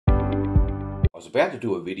was about to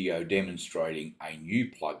do a video demonstrating a new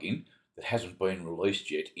plugin that hasn't been released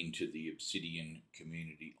yet into the Obsidian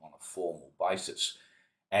community on a formal basis.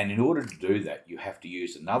 And in order to do that, you have to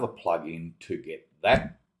use another plugin to get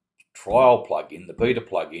that trial plugin, the beta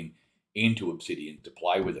plugin, into Obsidian to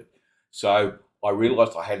play with it. So I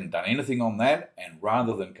realized I hadn't done anything on that, and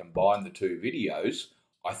rather than combine the two videos,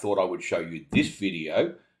 I thought I would show you this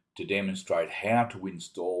video to demonstrate how to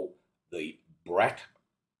install the BRAT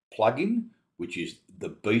plugin, which is the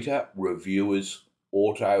Beta Reviewers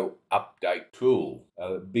Auto Update Tool.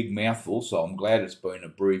 A big mouthful, so I'm glad it's been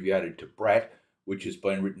abbreviated to BRAT, which has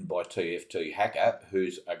been written by TFT Hacker,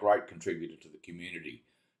 who's a great contributor to the community.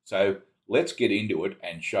 So let's get into it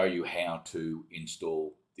and show you how to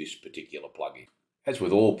install this particular plugin. As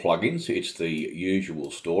with all plugins, it's the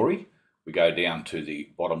usual story. We go down to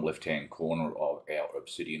the bottom left-hand corner of our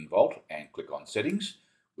Obsidian Vault and click on Settings,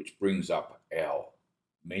 which brings up our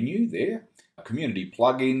menu there. Community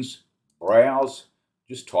Plugins, Browse,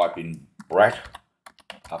 just type in BRAT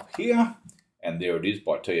up here, and there it is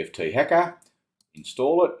by TFT Hacker.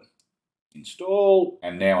 Install it, install,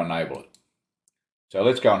 and now enable it. So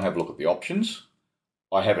let's go and have a look at the options.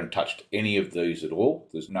 I haven't touched any of these at all.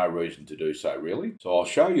 There's no reason to do so really. So I'll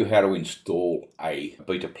show you how to install a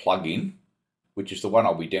beta plugin, which is the one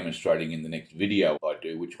I'll be demonstrating in the next video I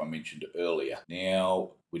do, which I mentioned earlier.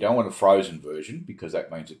 Now, we don't want a frozen version because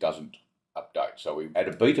that means it doesn't update. So we add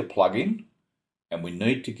a beta plugin and we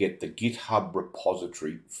need to get the GitHub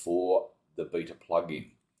repository for the beta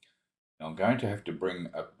plugin. Now I'm going to have to bring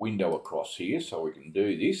a window across here so we can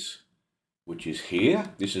do this, which is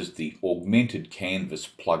here. This is the Augmented Canvas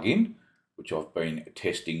plugin, which I've been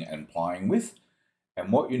testing and playing with.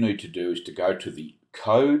 And what you need to do is to go to the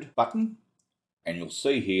code button, and you'll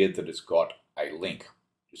see here that it's got a link.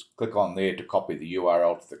 Just click on there to copy the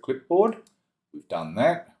URL to the clipboard. We've done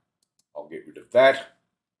that. I'll get rid of that.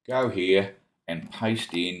 Go here and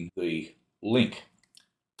paste in the link.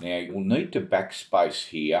 Now you'll need to backspace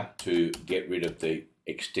here to get rid of the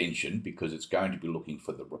extension because it's going to be looking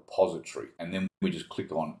for the repository, and then we just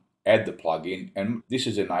click on add the plugin, and this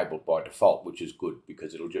is enabled by default, which is good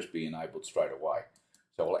because it'll just be enabled straight away.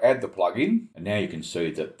 So we'll add the plugin, and now you can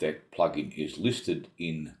see that that plugin is listed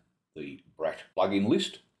in the BRAT plugin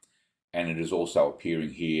list, and it is also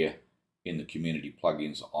appearing here in the community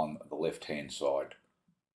plugins on the left hand side.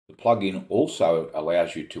 The plugin also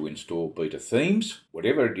allows you to install beta themes.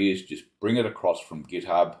 Whatever it is, just bring it across from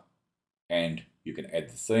GitHub and you can add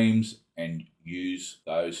the themes and use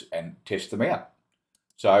those and test them out.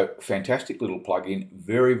 So fantastic little plugin,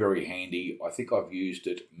 very, very handy. I think I've used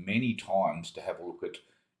it many times to have a look at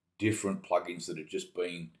different plugins that are just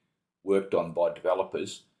being worked on by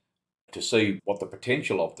developers to see what the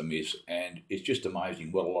potential of them is. And it's just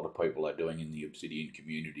amazing what a lot of people are doing in the Obsidian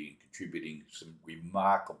community and contributing some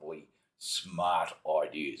remarkably smart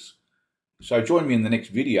ideas. So join me in the next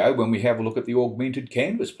video when we have a look at the Augmented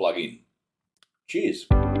Canvas plugin. Cheers.